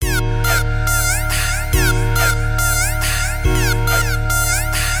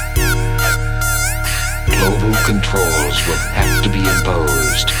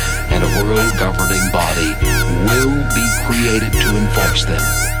imposed, and a world governing body will be created to enforce them.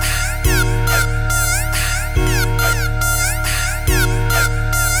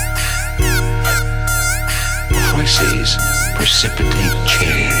 Crises precipitate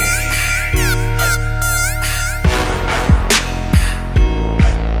change.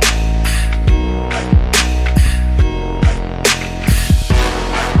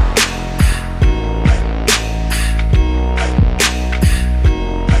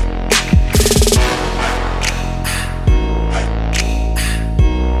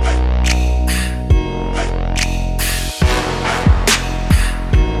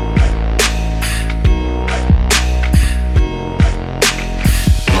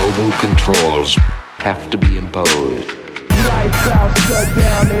 Controls have to be imposed. Lights out, shut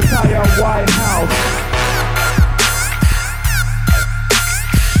down entire White House.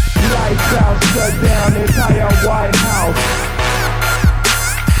 Lights out, shut down entire White House.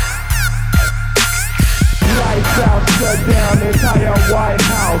 Lights out, shut down entire White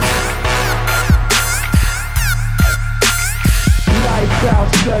House. Lights out,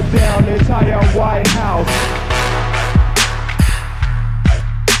 shut down entire White House.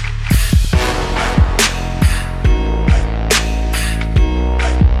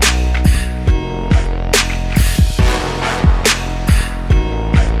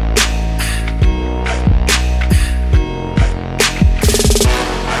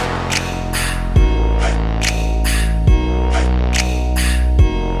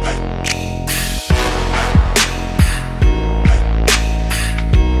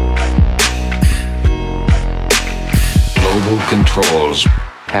 Controls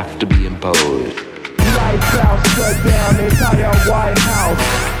have to be imposed. Lights out, shut down entire White House.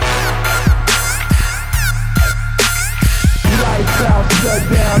 Lights out, shut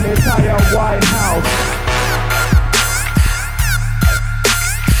down entire White House.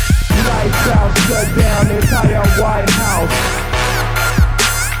 Lights out, shut down entire White House.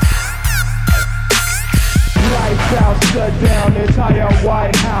 Lights out, shut down entire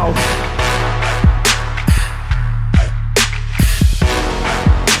White House.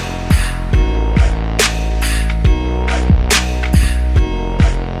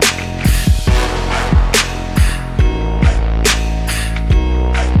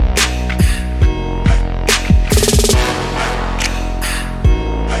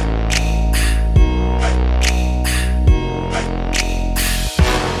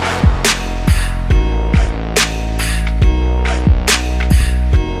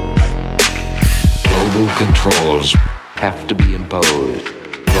 Controls have to be imposed.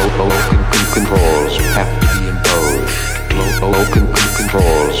 Local controls have to be imposed. Local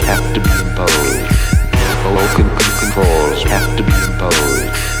controls have to be imposed. Local controls have to be imposed.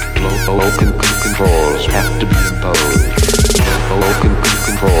 Local controls have to be imposed. Local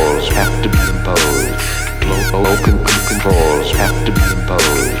controls have to be imposed. Local controls have to be imposed. Local controls have to be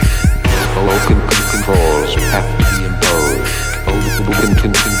imposed.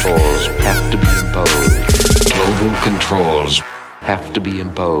 Controls have to be imposed. Global controls have to be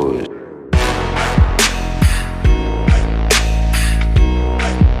imposed.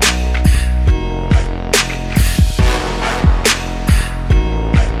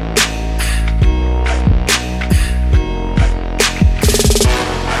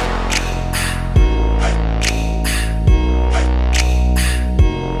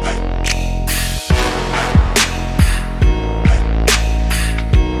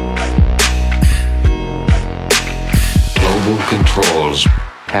 Controls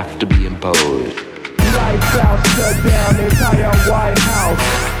have to be imposed. Lights out, shut down entire